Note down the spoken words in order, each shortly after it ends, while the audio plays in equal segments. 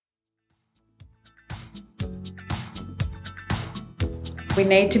We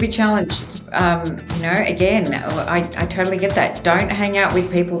need to be challenged. Again, I totally get that. Don't hang out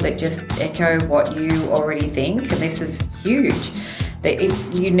with people that just echo what you already think. And this is huge.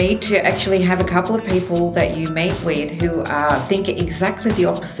 You need to actually have a couple of people that you meet with who think exactly the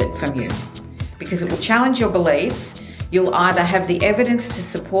opposite from you, because it will challenge your beliefs. You'll either have the evidence to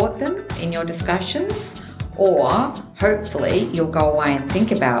support them in your discussions, or hopefully you'll go away and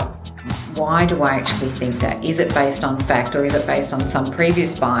think about, why do I actually think that? Is it based on fact, or is it based on some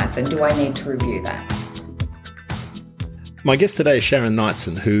previous bias, and do I need to review that? My guest today is Sharon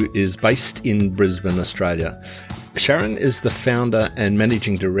Knightson, who is based in Brisbane, Australia. Sharon is the founder and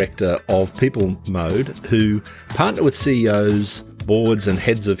managing director of People Mode, who partner with CEOs, boards and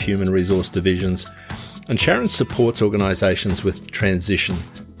heads of human resource divisions. And Sharon supports organisations with transition,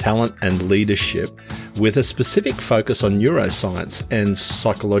 talent and leadership, with a specific focus on neuroscience and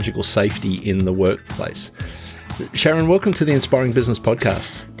psychological safety in the workplace. Sharon, welcome to the Inspiring Business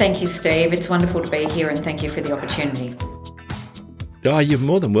Podcast. Thank you, Steve. It's wonderful to be here, and thank you for the opportunity. Oh, you're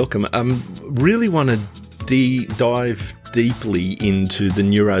more than welcome. Really want to dive deeply into the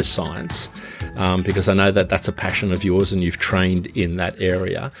neuroscience, because I know that that's a passion of yours and you've trained in that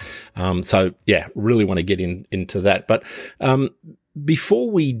area. Really want to get into that. But before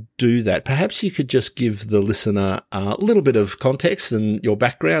we do that, perhaps you could just give the listener a little bit of context and your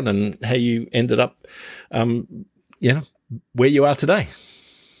background and how you ended up, where you are today.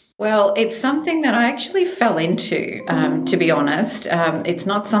 Well, it's something that I actually fell into, to be honest. It's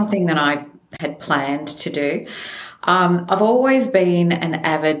not something that I had planned to do. I've always been an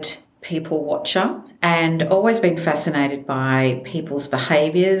avid people watcher and always been fascinated by people's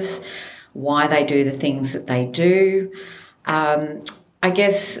behaviours, why they do the things that they do. I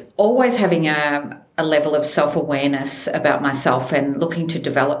guess always having a level of self-awareness about myself and looking to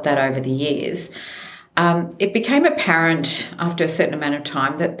develop that over the years. It became apparent after a certain amount of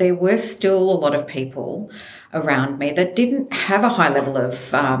time that there were still a lot of people around me that didn't have a high level of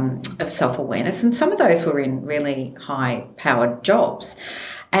self-awareness, and some of those were in really high-powered jobs.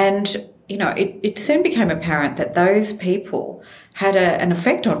 And, it soon became apparent that those people had an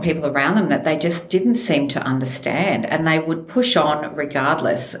effect on people around them that they just didn't seem to understand, and they would push on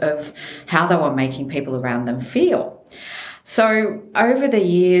regardless of how they were making people around them feel. So over the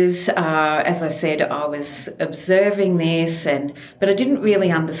years, as I said, I was observing this, but I didn't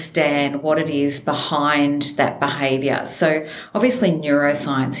really understand what it is behind that behaviour. So obviously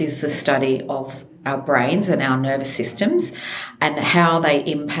neuroscience is the study of our brains and our nervous systems and how they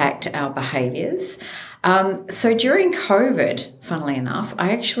impact our behaviours. So during COVID, funnily enough,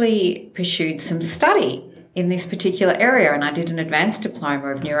 I actually pursued some study in this particular area, and I did an advanced diploma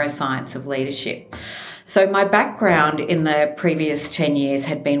of neuroscience of leadership. So my background in the previous 10 years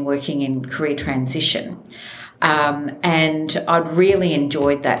had been working in career transition. And I'd really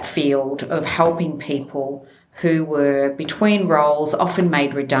enjoyed that field of helping people who were between roles, often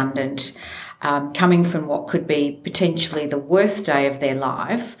made redundant, coming from what could be potentially the worst day of their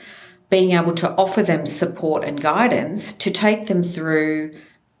life, being able to offer them support and guidance to take them through,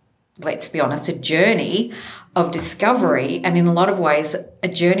 let's be honest, a journey of discovery, and in a lot of ways, a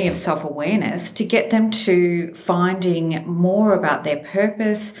journey of self-awareness to get them to finding more about their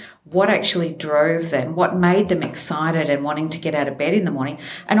purpose, what actually drove them, what made them excited and wanting to get out of bed in the morning,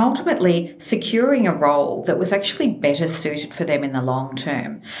 and ultimately securing a role that was actually better suited for them in the long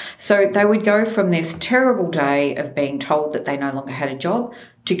term. So they would go from this terrible day of being told that they no longer had a job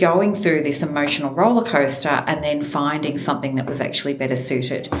to going through this emotional roller coaster and then finding something that was actually better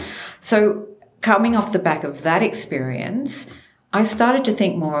suited. So coming off the back of that experience, I started to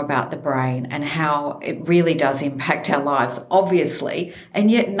think more about the brain and how it really does impact our lives, obviously, and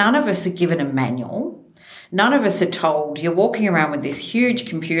yet none of us are given a manual. None of us are told you're walking around with this huge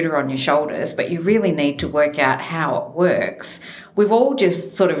computer on your shoulders, but you really need to work out how it works. We've all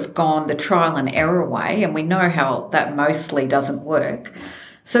just sort of gone the trial and error way, and we know how that mostly doesn't work.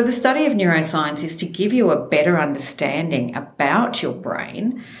 So the study of neuroscience is to give you a better understanding about your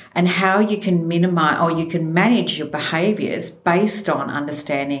brain and how you can minimize or you can manage your behaviours based on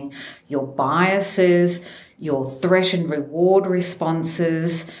understanding your biases, your threat and reward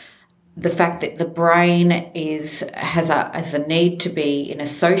responses, the fact that the brain has a need to be in a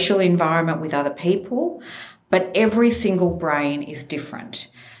social environment with other people, but every single brain is different.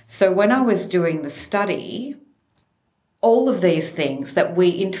 So when I was doing the study, all of these things that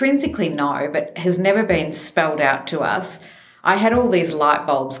we intrinsically know but has never been spelled out to us, I had all these light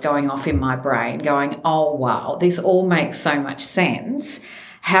bulbs going off in my brain going, oh, wow, this all makes so much sense.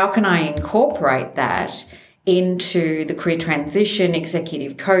 How can I incorporate that into the career transition,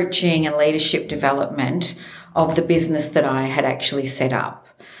 executive coaching and leadership development of the business that I had actually set up.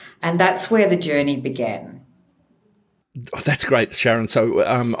 And that's where the journey began. Oh, that's great, Sharon. So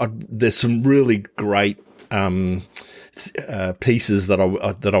there's some really great pieces that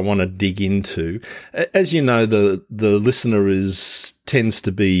I want to dig into. As you know, the listener tends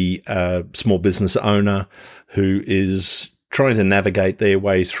to be a small business owner who is trying to navigate their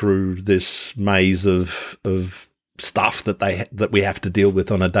way through this maze of stuff that we have to deal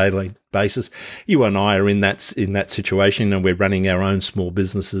with on a daily basis. You and I are in that situation, and we're running our own small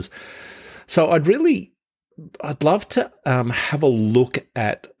businesses. So I'd love to have a look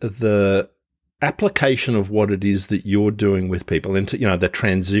at the application of what it is that you're doing with people into, the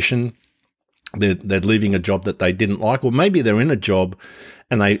transition. They're leaving a job that they didn't like, or maybe they're in a job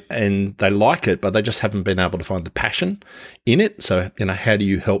and they like it, but they just haven't been able to find the passion in it. So, how do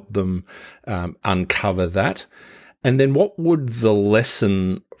you help them uncover that? And then what would the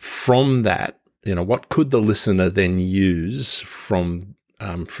lesson from that, what could the listener then use from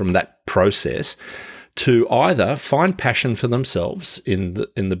that process to either find passion for themselves in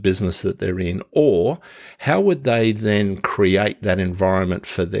the business that they're in, or how would they then create that environment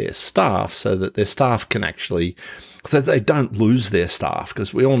for their staff so that their staff can actually, that they don't lose their staff,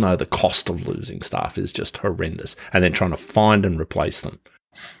 because we all know the cost of losing staff is just horrendous, and then trying to find and replace them.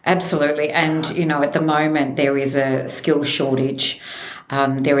 Absolutely. And, at the moment there is a skills shortage.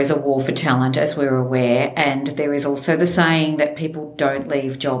 There is a war for talent, as we're aware, and there is also the saying that people don't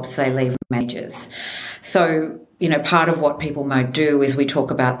leave jobs, they leave managers. So, part of what People Mode do is we talk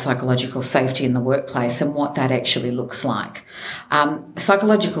about psychological safety in the workplace and what that actually looks like.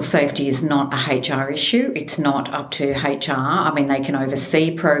 Psychological safety is not a HR issue. It's not up to HR. I mean, they can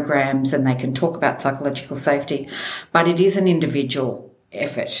oversee programs and they can talk about psychological safety, but it is an individual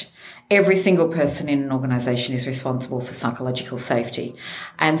effort. Every single person in an organisation is responsible for psychological safety.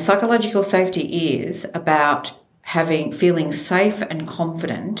 And psychological safety is about feeling safe and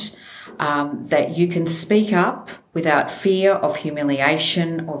confident that you can speak up without fear of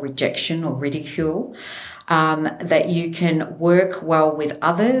humiliation or rejection or ridicule, that you can work well with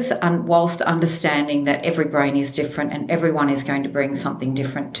others whilst understanding that every brain is different and everyone is going to bring something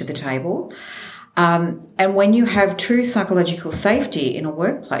different to the table. And when you have true psychological safety in a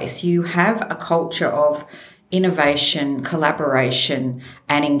workplace, you have a culture of innovation, collaboration,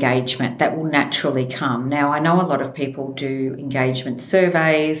 and engagement that will naturally come. Now, I know a lot of people do engagement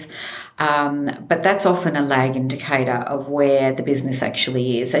surveys, but that's often a lag indicator of where the business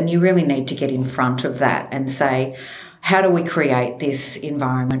actually is. And you really need to get in front of that and say, how do we create this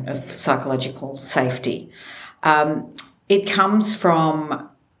environment of psychological safety? It comes from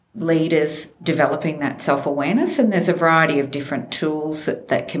leaders developing that self-awareness, and there's a variety of different tools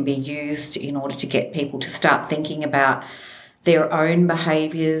that can be used in order to get people to start thinking about their own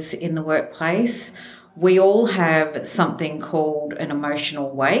behaviours in the workplace. We all have something called an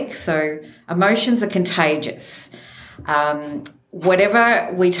emotional wake. So emotions are contagious.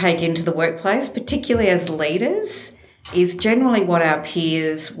 Whatever we take into the workplace, particularly as leaders, is generally what our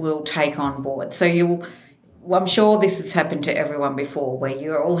peers will take on board. So I'm sure this has happened to everyone before, where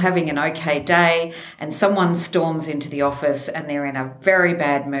you're all having an okay day and someone storms into the office and they're in a very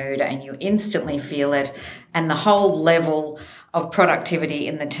bad mood and you instantly feel it, and the whole level of productivity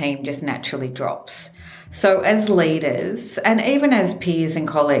in the team just naturally drops. So as leaders, and even as peers and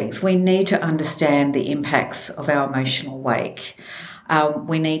colleagues, we need to understand the impacts of our emotional wake.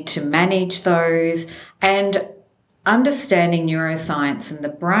 We need to manage those, and understanding neuroscience and the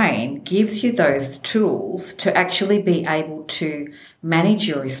brain gives you those tools to actually be able to manage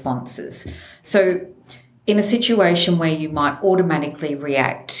your responses. So in a situation where you might automatically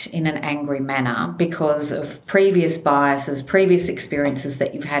react in an angry manner because of previous biases, previous experiences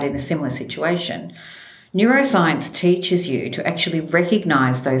that you've had in a similar situation, neuroscience teaches you to actually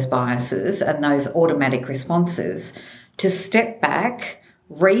recognise those biases and those automatic responses, to step back,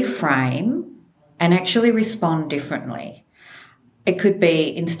 reframe, and actually respond differently. It could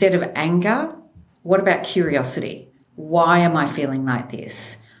be, instead of anger, what about curiosity? Why am I feeling like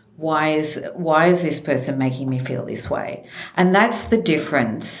this? Why is this person making me feel this way? And that's the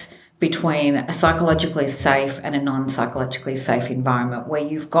difference between a psychologically safe and a non-psychologically safe environment, where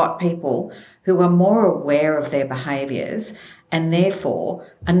you've got people who are more aware of their behaviours and therefore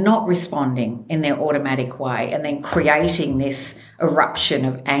are not responding in their automatic way and then creating this eruption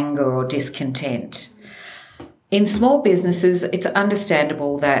of anger or discontent. In small businesses, it's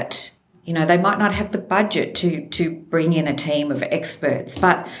understandable that They might not have the budget to bring in a team of experts,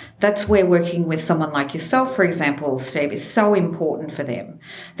 but that's where working with someone like yourself, for example, Steve, is so important for them,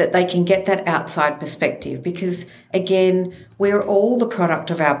 that they can get that outside perspective, because again, we're all the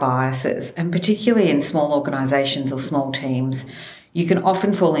product of our biases, and particularly in small organisations or small teams, you can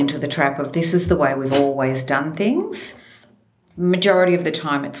often fall into the trap of this is the way we've always done things. Majority of the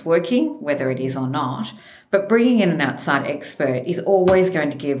time it's working, whether it is or not. But bringing in an outside expert is always going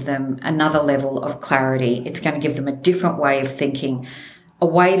to give them another level of clarity. It's going to give them a different way of thinking, a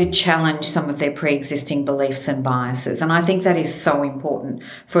way to challenge some of their pre-existing beliefs and biases. And I think that is so important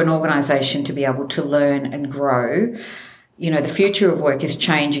for an organisation to be able to learn and grow. The future of work is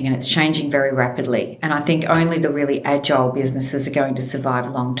changing, and it's changing very rapidly. And I think only the really agile businesses are going to survive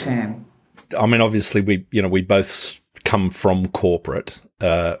long term. I mean, obviously, we both come from corporate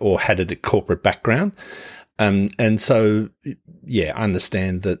or had a corporate background. And so, I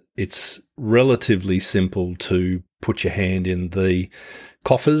understand that it's relatively simple to put your hand in the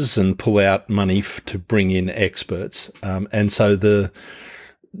coffers and pull out money to bring in experts. And so the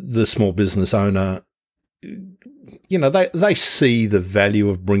small business owner, they see the value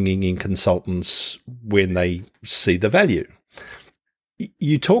of bringing in consultants when they see the value.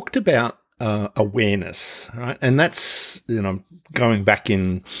 You talked about awareness, right? And that's, going back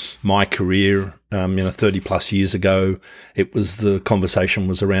in my career, 30 plus years ago, the conversation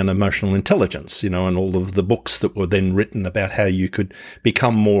was around emotional intelligence, and all of the books that were then written about how you could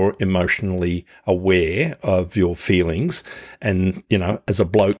become more emotionally aware of your feelings. And, as a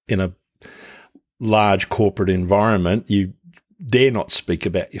bloke in a large corporate environment, you dare not speak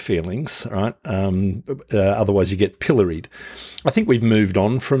about your feelings, right? Otherwise you get pilloried. I think we've moved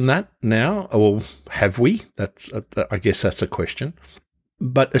on from that now, or have we? I guess that's a question.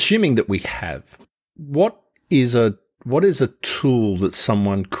 But assuming that we have, what is a tool that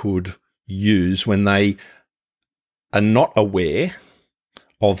someone could use when they are not aware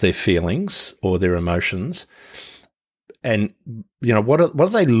of their feelings or their emotions? And, what are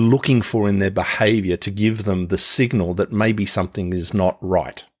they looking for in their behaviour to give them the signal that maybe something is not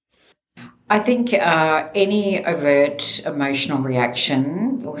right? I think any overt emotional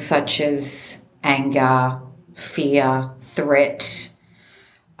reaction, such as anger, fear, threat,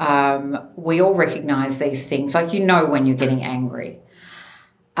 we all recognise these things. Like, when you're getting angry.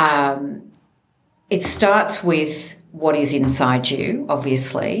 It starts with what is inside you,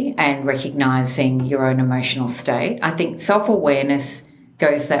 obviously, and recognising your own emotional state. I think self-awareness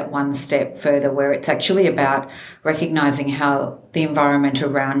goes that one step further, where it's actually about recognising how the environment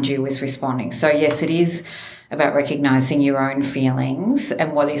around you is responding. So yes, it is about recognising your own feelings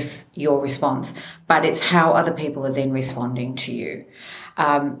and what is your response, but it's how other people are then responding to you.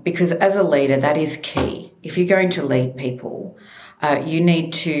 Because as a leader, that is key. If you're going to lead people, you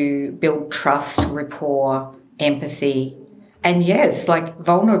need to build trust, rapport, empathy. And yes,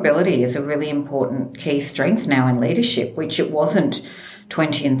 vulnerability is a really important key strength now in leadership, which it wasn't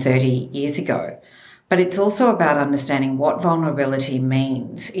 20 and 30 years ago. But it's also about understanding what vulnerability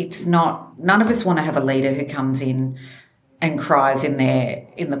means. None of us want to have a leader who comes in and cries in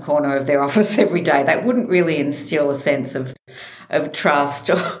the corner of their office every day. That wouldn't really instill a sense of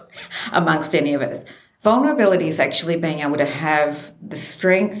trust amongst any of us. Vulnerability is actually being able to have the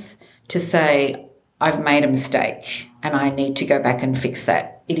strength to say, I've made a mistake and I need to go back and fix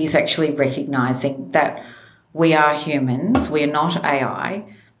that. It is actually recognising that we are humans, we are not AI,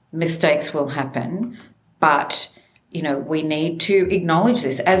 mistakes will happen, but, we need to acknowledge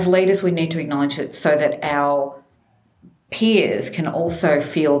this. As leaders, we need to acknowledge it so that our peers can also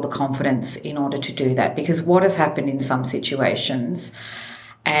feel the confidence in order to do that. Because what has happened in some situations,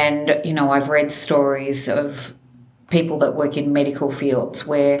 and, I've read stories of people that work in medical fields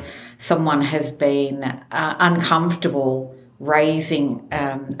where someone has been uncomfortable raising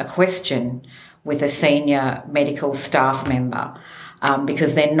a question with a senior medical staff member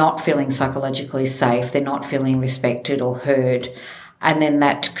because they're not feeling psychologically safe, they're not feeling respected or heard, and then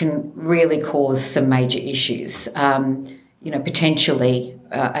that can really cause some major issues, potentially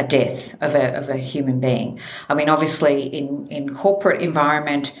a death of a human being. I mean, obviously in corporate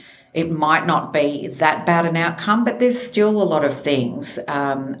environment, it might not be that bad an outcome, but there's still a lot of things,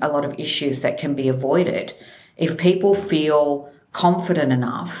 a lot of issues that can be avoided if people feel confident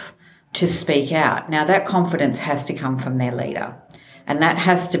enough to speak out. Now, that confidence has to come from their leader, and that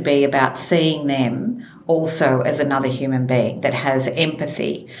has to be about seeing them also as another human being that has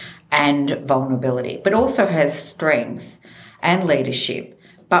empathy and vulnerability, but also has strength and leadership,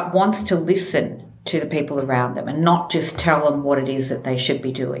 but wants to listen to the people around them and not just tell them what it is that they should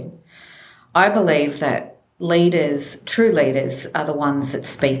be doing. I believe that leaders, true leaders, are the ones that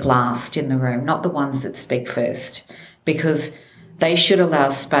speak last in the room, not the ones that speak first, because they should allow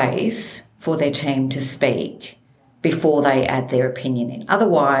space for their team to speak before they add their opinion in.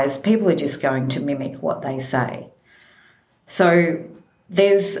 Otherwise, people are just going to mimic what they say. So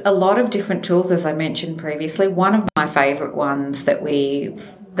there's a lot of different tools, as I mentioned previously. One of my favourite ones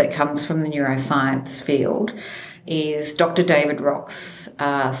that comes from the neuroscience field is Dr. David Rock's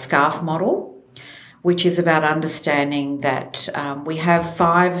SCARF model, which is about understanding that we have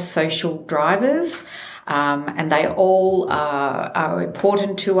 5 social drivers, and they all are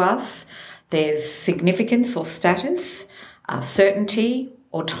important to us. There's significance or status, certainty,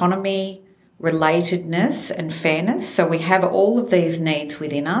 autonomy, relatedness and fairness. So we have all of these needs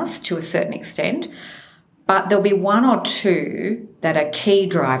within us to a certain extent, but there'll be 1 or 2 that are key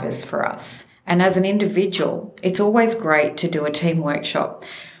drivers for us. And as an individual, it's always great to do a team workshop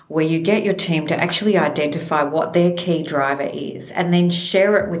where you get your team to actually identify what their key driver is and then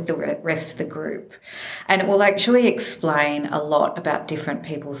share it with the rest of the group. And it will actually explain a lot about different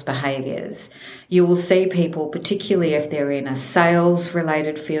people's behaviours. You will see people, particularly if they're in a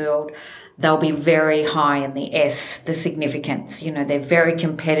sales-related field, they'll be very high in the S, the significance. You know, they're very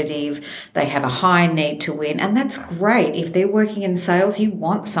competitive. They have a high need to win. And that's great. If they're working in sales, you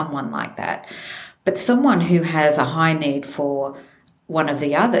want someone like that. But someone who has a high need for one of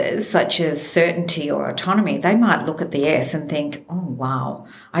the others, such as certainty or autonomy, they might look at the S and think, oh, wow,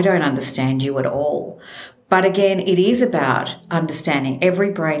 I don't understand you at all. But again, it is about understanding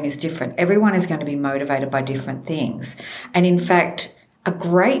every brain is different. Everyone is going to be motivated by different things. And in fact, a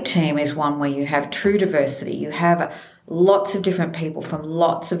great team is one where you have true diversity. You have lots of different people from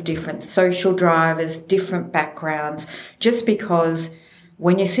lots of different social drivers, different backgrounds, just because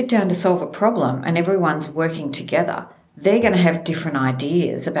when you sit down to solve a problem and everyone's working together, they're going to have different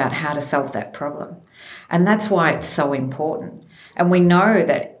ideas about how to solve that problem. And that's why it's so important. And we know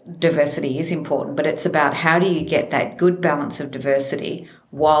that diversity is important, but it's about how do you get that good balance of diversity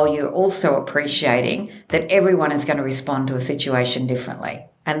while you're also appreciating that everyone is going to respond to a situation differently.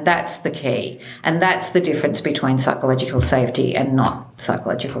 And that's the key. And that's the difference between psychological safety and not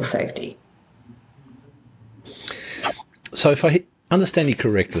psychological safety. So if I understand you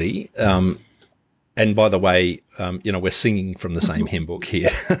correctly, and by the way, we're singing from the same hymn book here.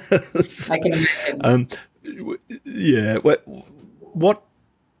 I can imagine. What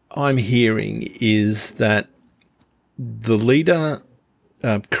I'm hearing is that the leader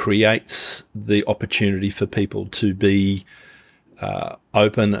creates the opportunity for people to be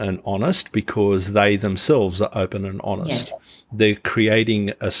open and honest because they themselves are open and honest. Yes. They're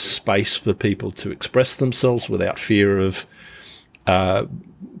creating a space for people to express themselves without fear of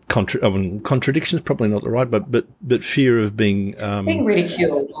contradiction is probably not the right, but fear of being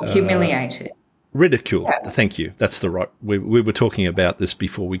ridiculed or humiliated. Ridiculed. Yeah. Thank you. That's the right. We were talking about this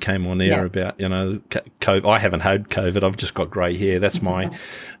before we came on air about COVID. I haven't had COVID. I've just got grey hair. That's my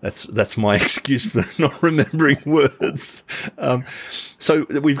that's my excuse for not remembering words. So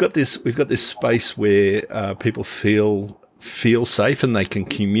we've got this space where people feel safe and they can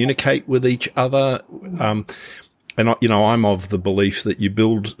communicate with each other. And I'm of the belief that you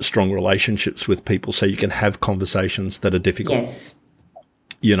build strong relationships with people so you can have conversations that are difficult. Yes.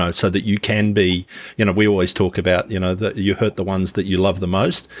 So that you can be, we always talk about, that you hurt the ones that you love the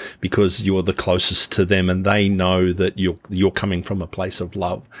most because you're the closest to them and they know that you're coming from a place of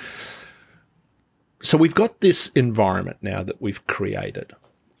love. So we've got this environment now that we've created.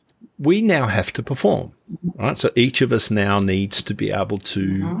 We now have to perform, right? So each of us now needs to be able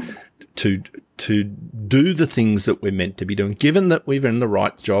to do the things that we're meant to be doing. Given that we're in the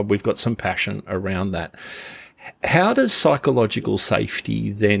right job, we've got some passion around that. How does psychological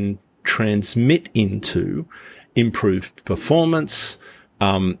safety then transmit into improved performance?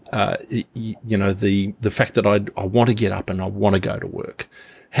 The fact that I want to get up and I want to go to work.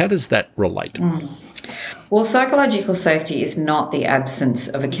 How does that relate? Well, psychological safety is not the absence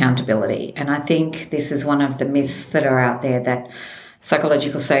of accountability. And I think this is one of the myths that are out there, that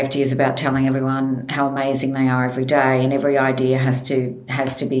psychological safety is about telling everyone how amazing they are every day and every idea has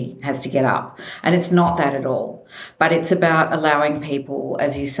to get up. And it's not that at all. But it's about allowing people,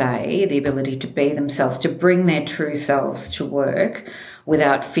 as you say, the ability to be themselves, to bring their true selves to work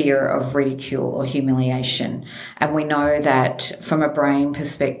without fear of ridicule or humiliation. And we know that from a brain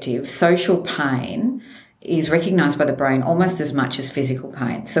perspective, social pain is recognised by the brain almost as much as physical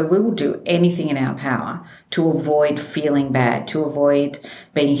pain. So we will do anything in our power to avoid feeling bad, to avoid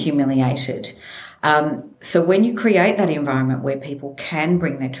being humiliated. So when you create that environment where people can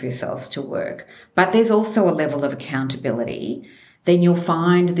bring their true selves to work, but there's also a level of accountability, then you'll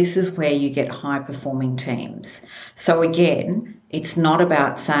find this is where you get high-performing teams. So again, it's not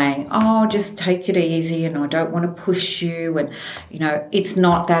about saying, oh, just take it easy and I don't want to push you. And, it's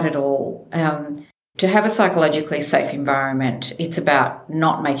not that at all. To have a psychologically safe environment, it's about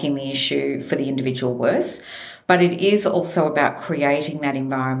not making the issue for the individual worse, but it is also about creating that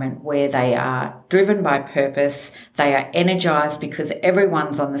environment where they are driven by purpose, they are energized because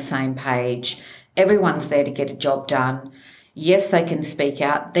everyone's on the same page, everyone's there to get a job done. Yes, they can speak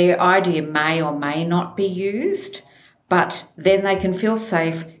out. Their idea may or may not be used, but then they can feel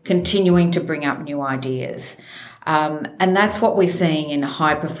safe continuing to bring up new ideas. And that's what we're seeing in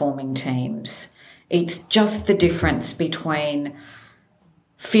high-performing teams. It's just the difference between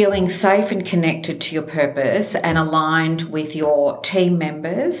feeling safe and connected to your purpose and aligned with your team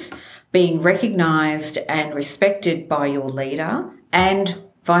members, being recognised and respected by your leader, and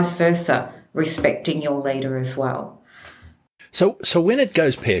vice versa, respecting your leader as well. So when it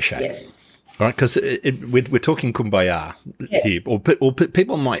goes pear-shaped, yes. Right, because we're talking kumbaya here, or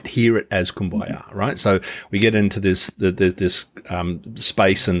people might hear it as kumbaya, right? So we get into this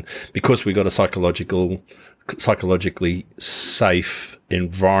space, and because we got a psychologically safe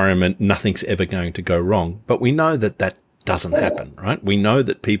environment, nothing's ever going to go wrong. But we know that doesn't happen, right? We know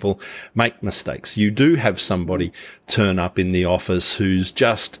that people make mistakes. You do have somebody turn up in the office who's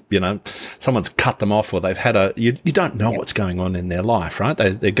just, someone's cut them off, or they've had you don't know what's going on in their life, right?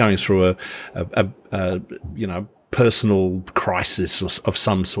 They're going through a personal crisis of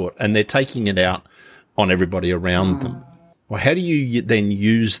some sort, and they're taking it out on everybody around them. Well, how do you then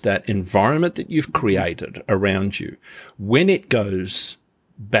use that environment that you've created around you when it goes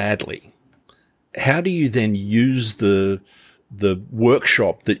badly? How do you then use the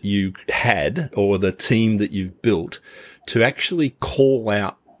workshop that you had or the team that you've built to actually call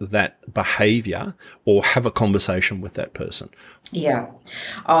out that behavior or have a conversation with that person? Yeah.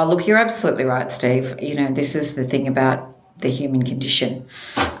 Oh, look, you're absolutely right, Steve. This is the thing about the human condition.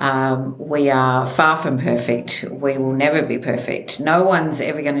 We are far from perfect. We will never be perfect. No one's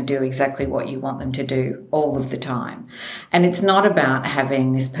ever going to do exactly what you want them to do all of the time. And it's not about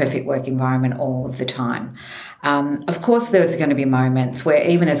having this perfect work environment all of the time. Of course, there's going to be moments where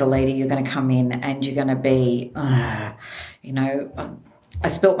even as a leader, you're going to come in and you're going to be, I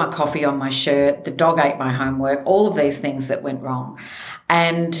spilt my coffee on my shirt, the dog ate my homework, all of these things that went wrong.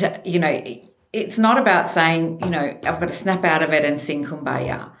 And, it's not about saying, I've got to snap out of it and sing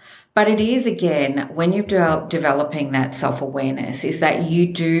kumbaya. But it is, again, when you're developing that self-awareness, is that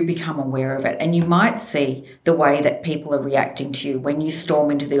you do become aware of it. And you might see the way that people are reacting to you when you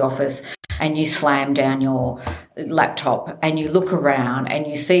storm into the office and you slam down your laptop and you look around and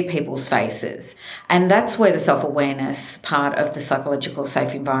you see people's faces. And that's where the self-awareness part of the psychological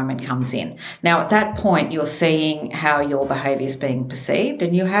safe environment comes in. Now, at that point, you're seeing how your behaviour is being perceived,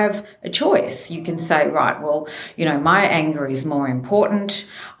 and you have a choice. You can say, right, well, my anger is more important.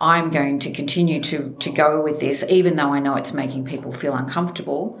 I'm going to continue to go with this, even though I know it's making people feel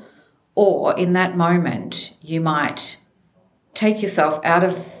uncomfortable. Or in that moment, you might take yourself out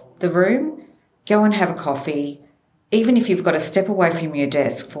of the room, go and have a coffee, even if you've got to step away from your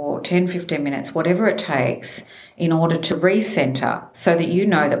desk for 10, 15 minutes, whatever it takes, in order to recenter so that you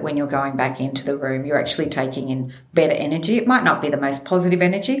know that when you're going back into the room, you're actually taking in better energy. It might not be the most positive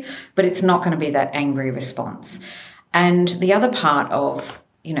energy, but it's not going to be that angry response. And the other part of,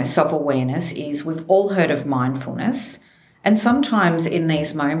 self-awareness is we've all heard of mindfulness. And sometimes in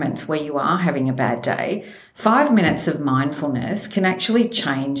these moments where you are having a bad day, 5 minutes of mindfulness can actually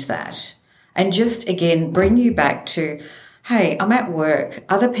change that and just, again, bring you back to, hey, I'm at work.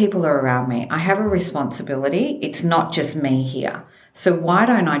 Other people are around me. I have a responsibility. It's not just me here. So why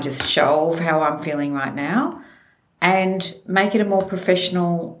don't I just show off how I'm feeling right now and make it a more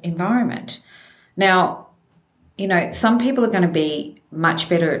professional environment? Now, some people are going to be much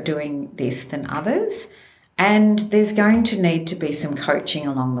better at doing this than others. And there's going to need to be some coaching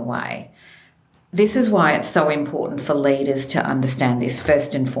along the way. This is why it's so important for leaders to understand this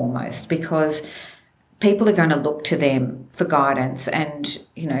first and foremost, because people are going to look to them for guidance and,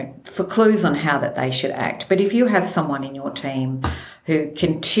 for clues on how that they should act. But if you have someone in your team who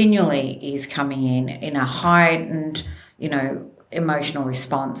continually is coming in a heightened, emotional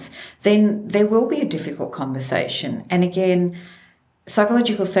response, then there will be a difficult conversation. And again,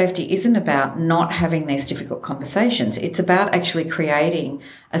 psychological safety isn't about not having these difficult conversations. It's about actually creating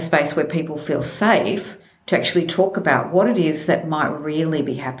a space where people feel safe to actually talk about what it is that might really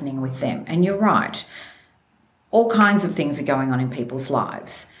be happening with them. And you're right. All kinds of things are going on in people's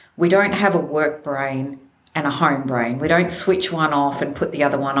lives. We don't have a work brain and a home brain. We don't switch one off and put the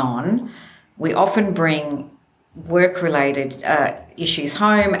other one on. We often bring work-related issues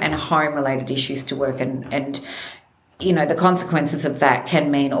home and home-related issues to work, and the consequences of that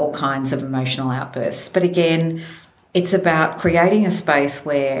can mean all kinds of emotional outbursts. But again, it's about creating a space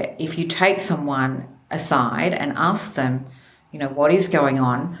where if you take someone aside and ask them, what is going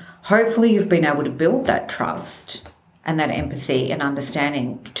on, hopefully you've been able to build that trust and that empathy and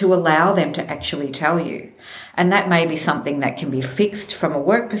understanding to allow them to actually tell you. And that may be something that can be fixed from a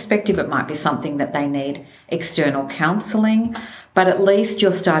work perspective. It might be something that they need external counselling, but at least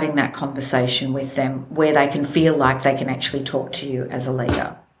you're starting that conversation with them where they can feel like they can actually talk to you as a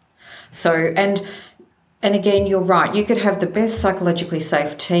leader. So, and again, you're right. You could have the best psychologically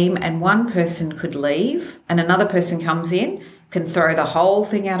safe team and one person could leave and another person comes in, can throw the whole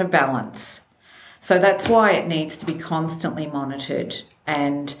thing out of balance. So that's why it needs to be constantly monitored.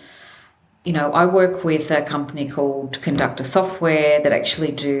 And, I work with a company called Conductor Software that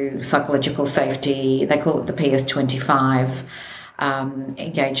actually do psychological safety. They call it the PS25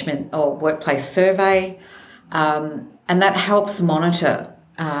 engagement or workplace survey. And that helps monitor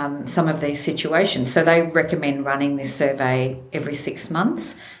some of these situations. So they recommend running this survey every 6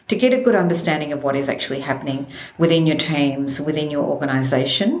 months to get a good understanding of what is actually happening within your teams, within your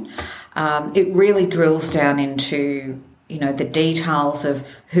organisation. It really drills down into, the details of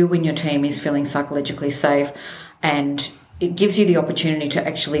who in your team is feeling psychologically safe, and it gives you the opportunity to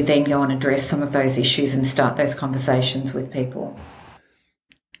actually then go and address some of those issues and start those conversations with people.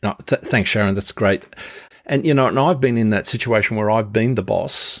 No, thanks, Sharon. That's great. And, and I've been in that situation where I've been the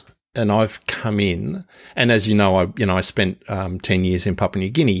boss and I've come in, and as you know, I spent 10 years in Papua New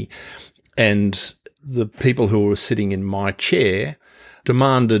Guinea, and the people who were sitting in my chair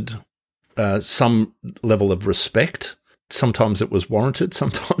demanded some level of respect. Sometimes it was warranted,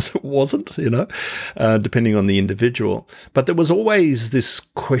 sometimes it wasn't, depending on the individual. But there was always this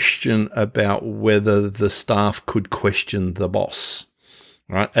question about whether the staff could question the boss,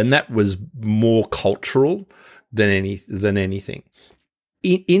 right? And that was more cultural than anything.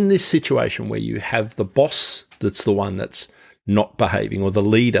 In this situation where you have the boss that's the one that's not behaving, or the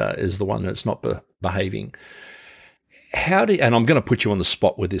leader is the one that's not behaving, and I'm going to put you on the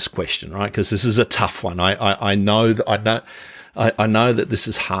spot with this question, right? Because this is a tough one. I know that this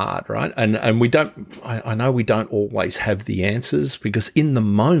is hard, right? And I know we don't always have the answers, because in the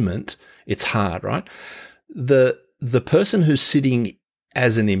moment it's hard, right? The person who's sitting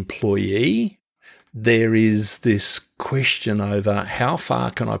as an employee, there is this question over how far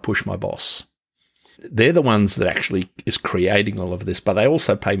can I push my boss? They're the ones that actually is creating all of this, but they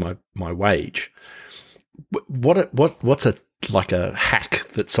also pay my wage. What's a hack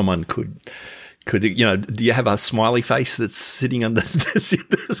that someone could do you have a smiley face that's sitting under this?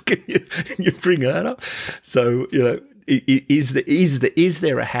 Can you bring that up? So, is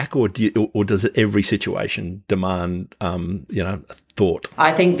there a hack, or does it every situation demand thought?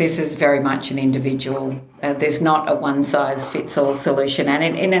 I think this is very much an individual. There's not a one size fits all solution, and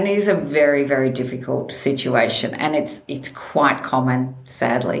it is a very, very difficult situation, and it's quite common,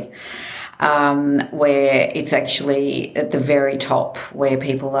 sadly. Where it's actually at the very top where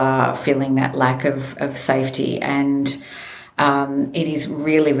people are feeling that lack of safety, and it is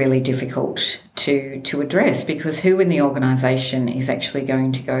really, really difficult to address, because who in the organisation is actually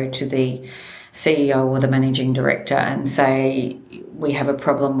going to go to the CEO or the managing director and say, we have a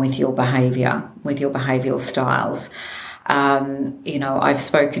problem with your behaviour, with your behavioural styles? I've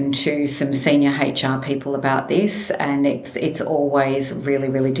spoken to some senior HR people about this, and it's always really,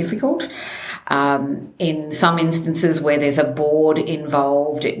 really difficult. In some instances where there's a board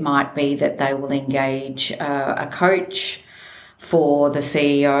involved, it might be that they will engage a coach for the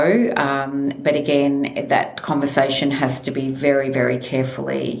CEO. But again, that conversation has to be very, very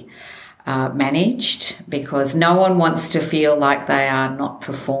carefully managed, because no one wants to feel like they are not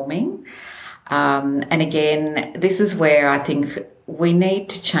performing. And again, this is where I think we need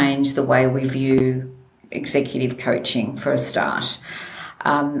to change the way we view executive coaching for a start.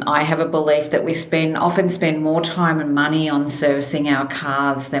 I have a belief that we often spend more time and money on servicing our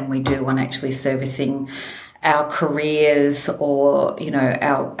cars than we do on actually servicing our careers, or,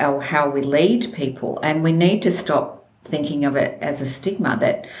 our how we lead people. And we need to stop thinking of it as a stigma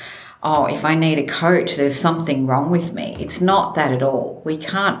that, if I need a coach, there's something wrong with me. It's not that at all. We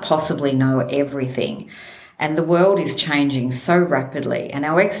can't possibly know everything. And the world is changing so rapidly, and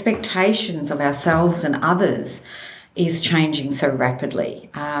our expectations of ourselves and others is changing so rapidly.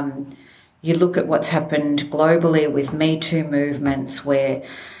 You look at what's happened globally with Me Too movements, where,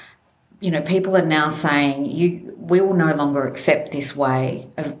 people are now saying, we will no longer accept this way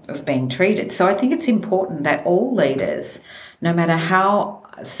of being treated. So I think it's important that all leaders, no matter how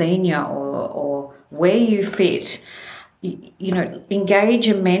senior or where you fit. Engage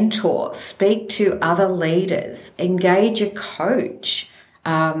a mentor, speak to other leaders, engage a coach.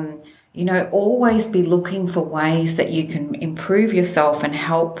 Always be looking for ways that you can improve yourself and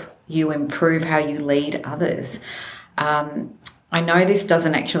help you improve how you lead others. I know this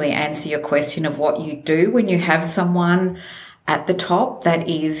doesn't actually answer your question of what you do when you have someone at the top that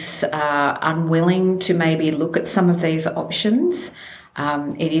is unwilling to maybe look at some of these options.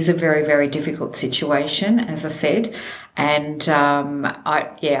 It is a very, very difficult situation, as I said, and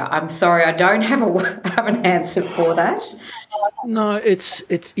I'm sorry, I don't have an answer for that. No, it's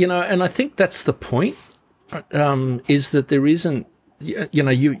and I think that's the point. Is that there isn't,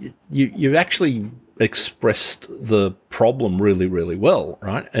 you actually expressed the problem really, really well,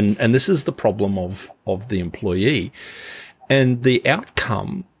 right? And this is the problem of the employee, and the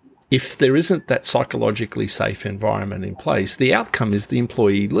outcome. If there isn't that psychologically safe environment in place, the outcome is the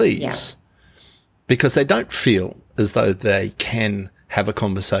employee leaves because they don't feel as though they can have a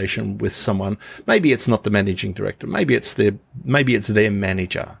conversation with someone. Maybe it's not the managing director. Maybe it's their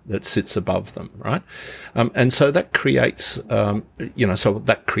manager that sits above them, right? And so that creates,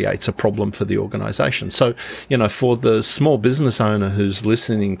 that creates a problem for the organization. So, for the small business owner who's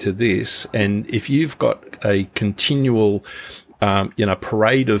listening to this, and if you've got a continual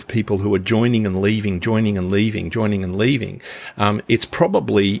parade of people who are joining and leaving, it's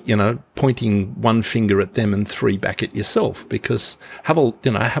probably, pointing one finger at them and three back at yourself, because have a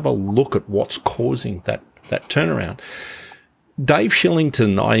look at what's causing that turnaround. Dave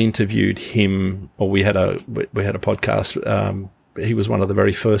Shillington, I interviewed him, or we had a podcast. He was one of the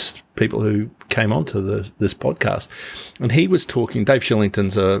very first people who came onto this podcast, and he was talking. Dave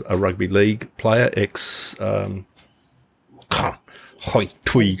Shillington's a rugby league player,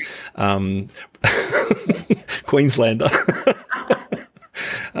 Queenslander.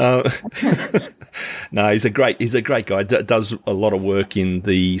 No, he's a great guy. Does a lot of work in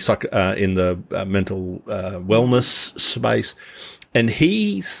the mental wellness space, and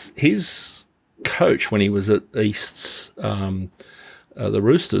his coach when he was at East's the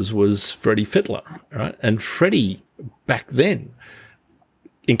Roosters was Freddie Fittler, right? And Freddie back then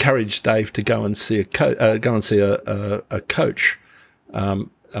encouraged Dave to go and see a coach,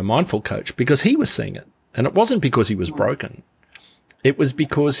 a mindful coach, because he was seeing it. And it wasn't because he was broken. It was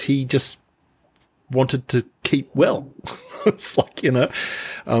because he just wanted to keep well. It's like,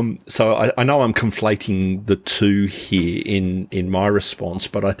 so I know I'm conflating the two here in my response,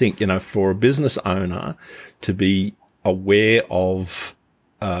 but I think, for a business owner to be aware of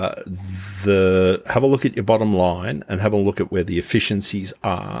have a look at your bottom line and have a look at where the efficiencies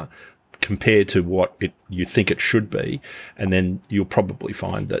are compared to what you think it should be, and then you'll probably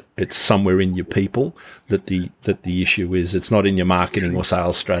find that it's somewhere in your people that the issue is. It's not in your marketing or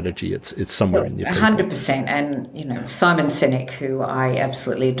sales strategy. It's somewhere in your people. 100%. And Simon Sinek, who I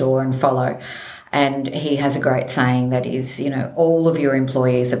absolutely adore and follow, and he has a great saying that is, all of your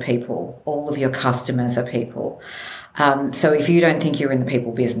employees are people, all of your customers are people. So if you don't think you're in the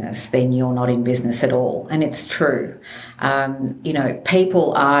people business, then you're not in business at all. And it's true.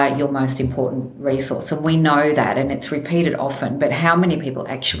 People are your most important resource, and we know that, and it's repeated often, but how many people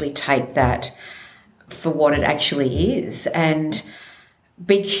actually take that for what it actually is? And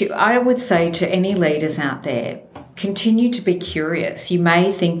I would say to any leaders out there, continue to be curious. You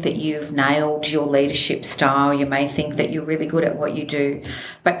may think that you've nailed your leadership style. You may think that you're really good at what you do,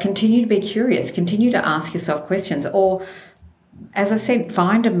 but continue to be curious. Continue to ask yourself questions, or, as I said,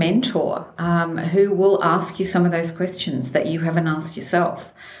 find a mentor who will ask you some of those questions that you haven't asked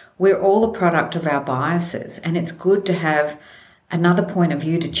yourself. We're all a product of our biases, and it's good to have another point of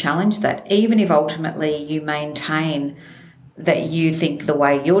view to challenge that, even if ultimately you maintain that you think the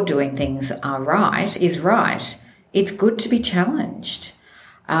way you're doing things is right. It's good to be challenged,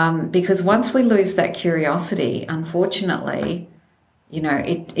 because once we lose that curiosity, unfortunately,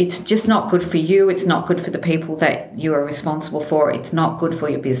 it's just not good for you. It's not good for the people that you are responsible for. It's not good for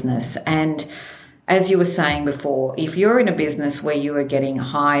your business. And as you were saying before, if you're in a business where you are getting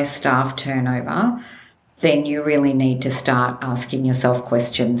high staff turnover, then you really need to start asking yourself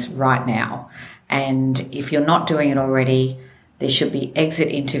questions right now. And if you're not doing it already, there should be exit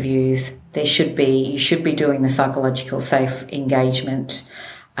interviews. You should be doing the psychological safe engagement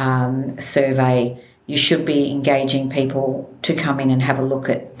survey. You should be engaging people to come in and have a look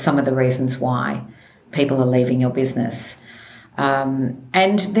at some of the reasons why people are leaving your business.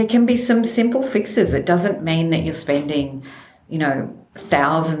 And there can be some simple fixes. It doesn't mean that you're spending,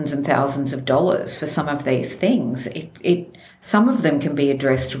 thousands and thousands of dollars for some of these things. Some of them can be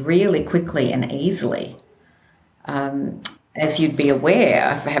addressed really quickly and easily. as you'd be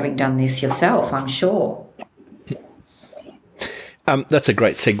aware of having done this yourself, I'm sure. That's a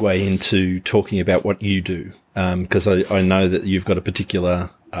great segue into talking about what you do, because I know that you've got a particular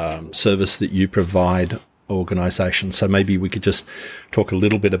service that you provide organisations. So maybe we could just talk a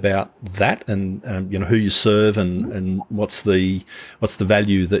little bit about that, and who you serve, and what's the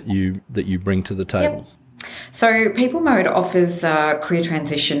value that you bring to the table. Yep. So People Mode offers career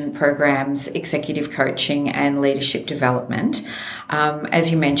transition programs, executive coaching and leadership development, as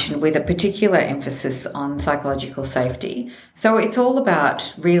you mentioned, with a particular emphasis on psychological safety. So it's all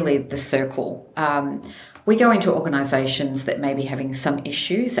about really the circle. We go into organisations that may be having some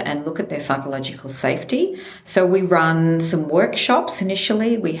issues and look at their psychological safety. So we run some workshops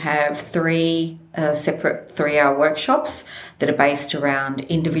initially. We have 3 separate 3-hour workshops that are based around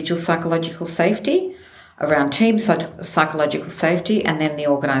individual psychological safety, around team psychological safety, and then the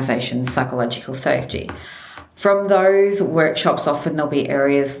organisation's psychological safety. From those workshops, often there'll be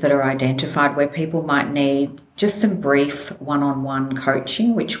areas that are identified where people might need just some brief one-on-one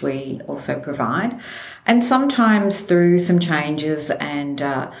coaching, which we also provide. And sometimes through some changes and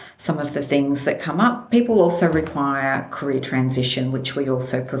some of the things that come up, people also require career transition, which we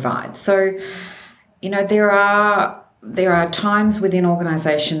also provide. So, there are times within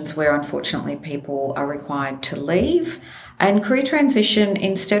organisations where unfortunately people are required to leave, and career transition,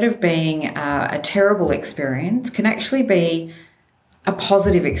 instead of being a terrible experience, can actually be a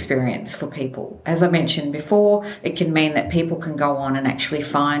positive experience for people. As I mentioned before, it can mean that people can go on and actually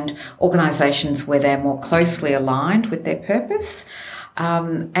find organisations where they're more closely aligned with their purpose.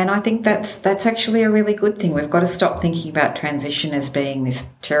 And I think that's actually a really good thing. We've got to stop thinking about transition as being this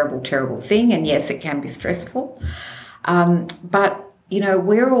terrible, terrible thing. And yes, it can be stressful. But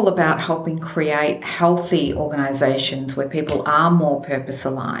we're all about helping create healthy organisations where people are more purpose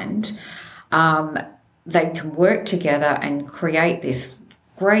aligned. They can work together and create this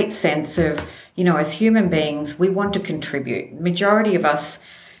great sense of, as human beings, we want to contribute. Majority of us,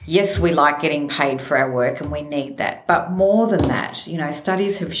 yes, we like getting paid for our work and we need that. But more than that,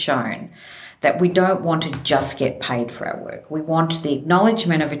 studies have shown that we don't want to just get paid for our work. We want the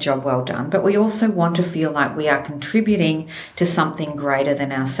acknowledgement of a job well done, but we also want to feel like we are contributing to something greater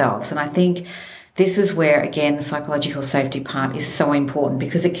than ourselves. And I think this is where, again, the psychological safety part is so important,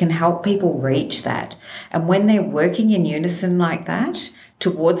 because it can help people reach that. And when they're working in unison like that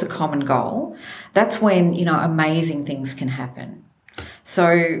towards a common goal, that's when, amazing things can happen.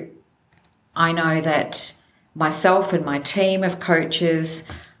 So I know that myself and my team of coaches,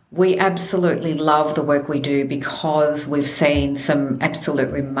 we absolutely love the work we do, because we've seen some absolute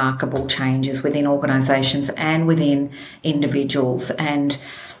remarkable changes within organisations and within individuals, and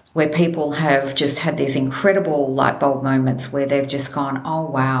where people have just had these incredible light bulb moments where they've just gone, oh,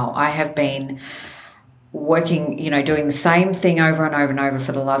 wow, I have been working, doing the same thing over and over and over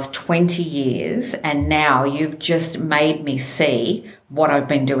for the last 20 years. And now you've just made me see what I've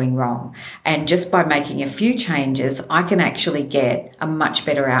been doing wrong. And just by making a few changes, I can actually get a much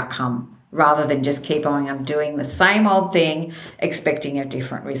better outcome, rather than just keep on doing the same old thing, expecting a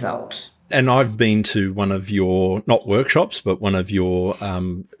different result. And I've been to one of your, not workshops, but one of your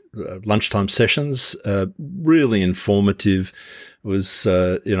lunchtime sessions, really informative. It was,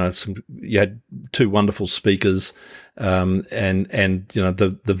 you had 2 wonderful speakers, and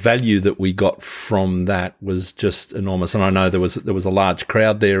the value that we got from that was just enormous. And I know there was a large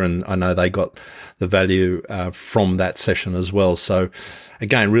crowd there, and I know they got the value from that session as well. So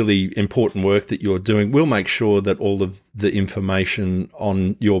again, really important work that you're doing. We'll make sure that all of the information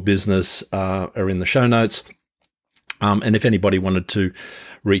on your business are in the show notes. And if anybody wanted to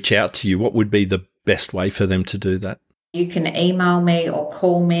reach out to you, what would be the best way for them to do that? You can email me or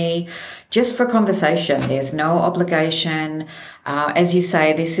call me just for conversation. There's no obligation. As you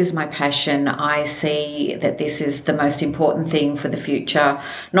say, this is my passion. I see that this is the most important thing for the future,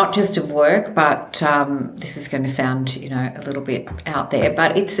 not just of work, but this is going to sound, a little bit out there,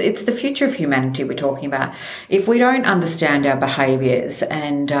 but it's the future of humanity we're talking about. If we don't understand our behaviours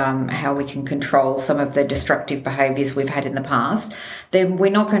and how we can control some of the destructive behaviours we've had in the past, then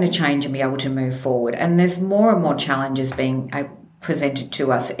we're not going to change and be able to move forward. And there's more and more challenges being presented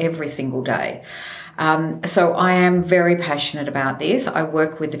to us every single day. So I am very passionate about this. I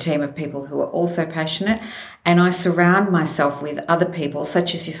work with a team of people who are also passionate, and I surround myself with other people,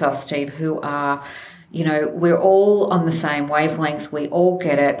 such as yourself, Steve, who are, we're all on the same wavelength. We all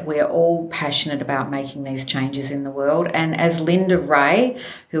get it. We're all passionate about making these changes in the world. And as Linda Ray,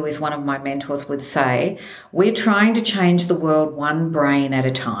 who is one of my mentors, would say, we're trying to change the world one brain at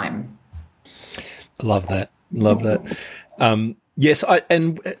a time. Love that. Love that. Yes,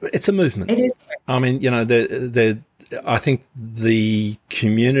 and it's a movement. It is. I mean, I think the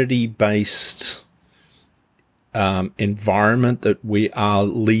community-based environment that we are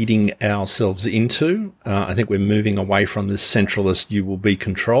leading ourselves into, I think we're moving away from this centralist, you will be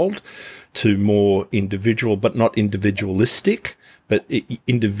controlled, to more individual, but not individualistic, but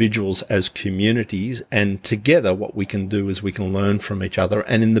individuals as communities. And together, what we can do is we can learn from each other.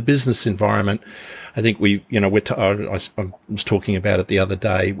 And in the business environment, I think I was talking about it the other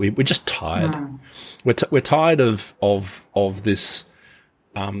day. We're just tired. We're tired of this,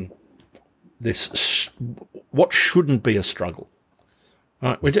 what shouldn't be a struggle.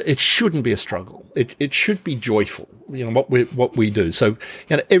 Right? It shouldn't be a struggle. It should be joyful. What we do. So,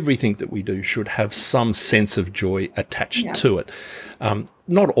 everything that we do should have some sense of joy attached to it.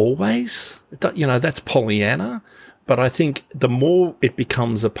 Not always. That's Pollyanna. But I think the more it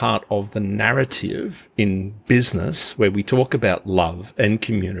becomes a part of the narrative in business, where we talk about love and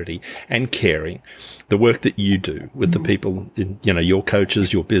community and caring, the work that you do with the people in, your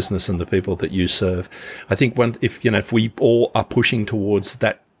coaches, your business, and the people that you serve, I think if we all are pushing towards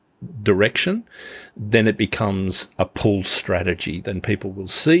that direction, then it becomes a pull strategy. Then people will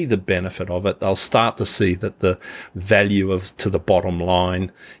see the benefit of it. They'll start to see that the value to the bottom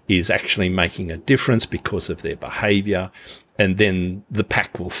line is actually making a difference because of their behavior. And then the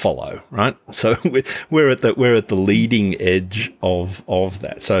pack will follow, right? So we're at the leading edge of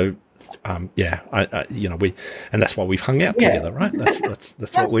that. So, and that's why we've hung out together, right? That's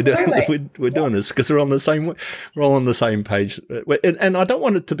what we're doing. We're doing this because we're all on the same page. And I don't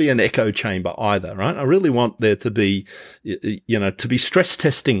want it to be an echo chamber either, right? I really want there to be, to be stress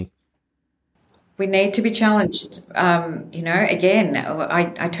testing. We need to be challenged. Again,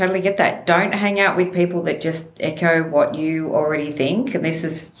 I totally get that. Don't hang out with people that just echo what you already think. And this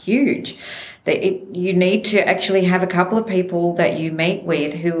is huge. You need to actually have a couple of people that you meet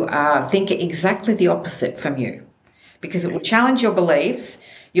with who think exactly the opposite from you, because it will challenge your beliefs.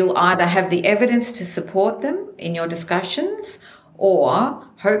 You'll either have the evidence to support them in your discussions, or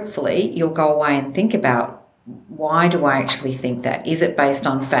hopefully you'll go away and think about, why do I actually think that? Is it based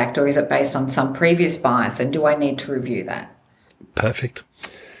on fact, or is it based on some previous bias? And do I need to review that? Perfect.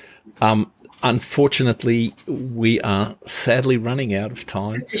 Unfortunately, we are sadly running out of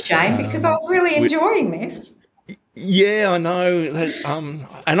time. It's a shame because I was really enjoying this. Yeah, I know.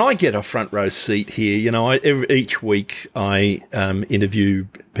 And I get a front row seat here. Each week I interview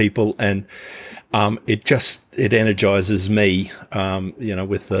people, and it energizes me.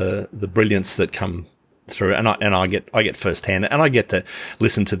 With the brilliance that come through, and I get firsthand, and I get to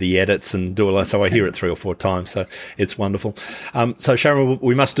listen to the edits and do it. So I hear it 3 or 4 times. So it's wonderful. So Sharon,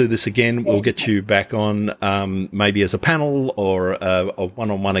 we must do this again. We'll get you back on, maybe as a panel or a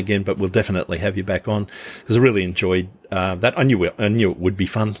one-on-one again, but we'll definitely have you back on because I really enjoyed that. I knew it would be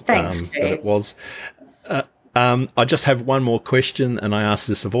fun. Thanks, but it was. I just have one more question, and I ask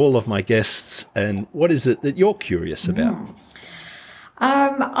this of all of my guests. And what is it that you're curious about?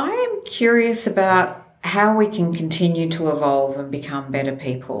 I am curious about how we can continue to evolve and become better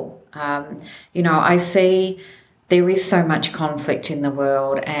people. I see there is so much conflict in the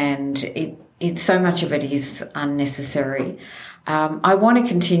world, and so much of it is unnecessary. I want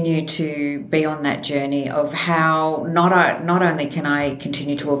to continue to be on that journey of how not only can I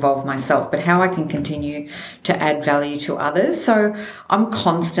continue to evolve myself, but how I can continue to add value to others. So I'm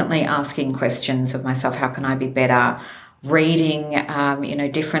constantly asking questions of myself. How can I be better? Reading,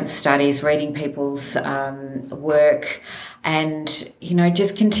 different studies, reading people's work, and,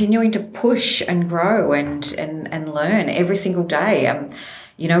 just continuing to push and grow and learn every single day.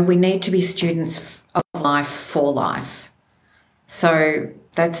 We need to be students of life for life. So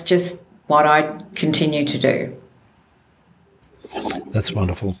that's just what I continue to do. That's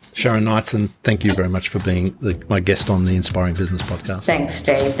wonderful. Sharon Knightson, thank you very much for being my guest on the Inspiring Business Podcast. Thanks,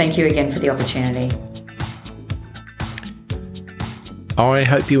 Steve. Thank you again for the opportunity. I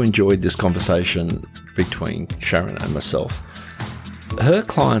hope you enjoyed this conversation between Sharon and myself. Her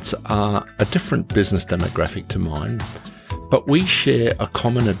clients are a different business demographic to mine, but we share a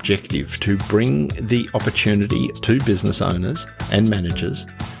common objective to bring the opportunity to business owners and managers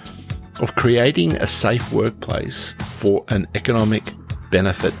of creating a safe workplace for an economic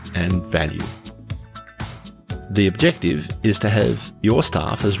benefit and value. The objective is to have your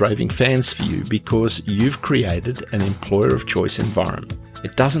staff as raving fans for you because you've created an employer of choice environment.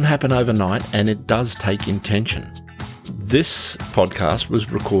 It doesn't happen overnight, and it does take intention. This podcast was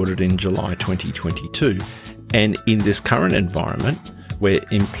recorded in July 2022, and in this current environment where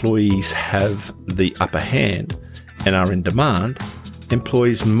employees have the upper hand and are in demand,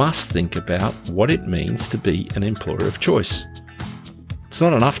 employees must think about what it means to be an employer of choice. It's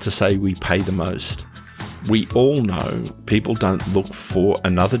not enough to say we pay the most. we all know people don't look for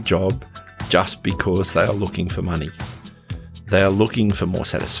another job just because they are looking for money. They are looking for more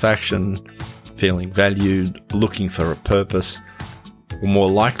satisfaction, feeling valued, looking for a purpose, or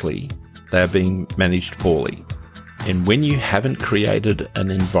more likely, they are being managed poorly. And when you haven't created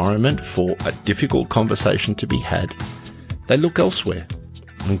an environment for a difficult conversation to be had, they look elsewhere.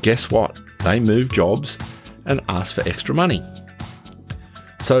 And guess what? They move jobs and ask for extra money.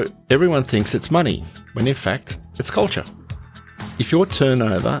 So everyone thinks it's money, when in fact, it's culture. If your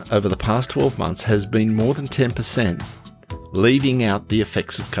turnover over the past 12 months has been more than 10%, leaving out the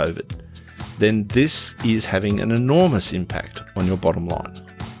effects of COVID, then this is having an enormous impact on your bottom line.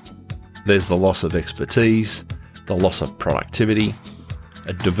 There's the loss of expertise, the loss of productivity,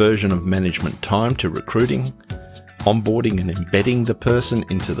 a diversion of management time to recruiting, onboarding and embedding the person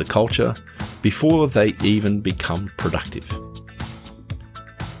into the culture before they even become productive.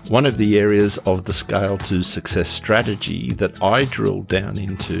 One of the areas of the Scale to Success strategy that I drill down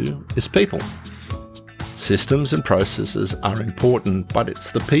into is people. Systems and processes are important, but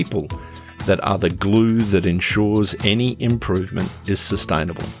it's the people that are the glue that ensures any improvement is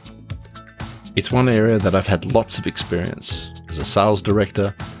sustainable. It's one area that I've had lots of experience as a sales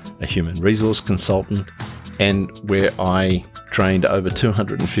director, a human resource consultant, and where I trained over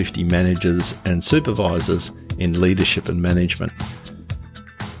 250 managers and supervisors in leadership and management.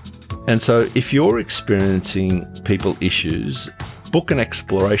 And so if you're experiencing people issues, book an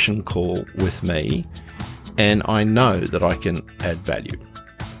exploration call with me, and I know that I can add value.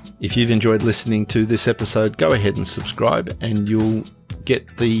 If you've enjoyed listening to this episode, go ahead and subscribe and you'll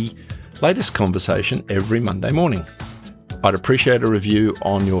get the latest conversation every Monday morning. I'd appreciate a review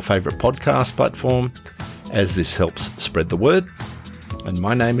on your favourite podcast platform, as this helps spread the word. And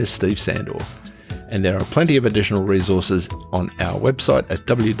my name is Steve Sandor, and there are plenty of additional resources on our website at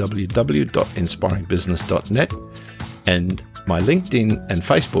www.inspiringbusiness.net, and my LinkedIn and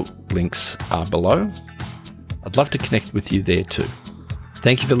Facebook links are below. I'd love to connect with you there too.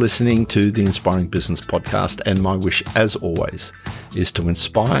 Thank you for listening to the Inspiring Business Podcast, and my wish, as always, is to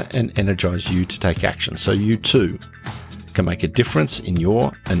inspire and energize you to take action so you too can make a difference in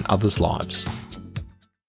your and others' lives.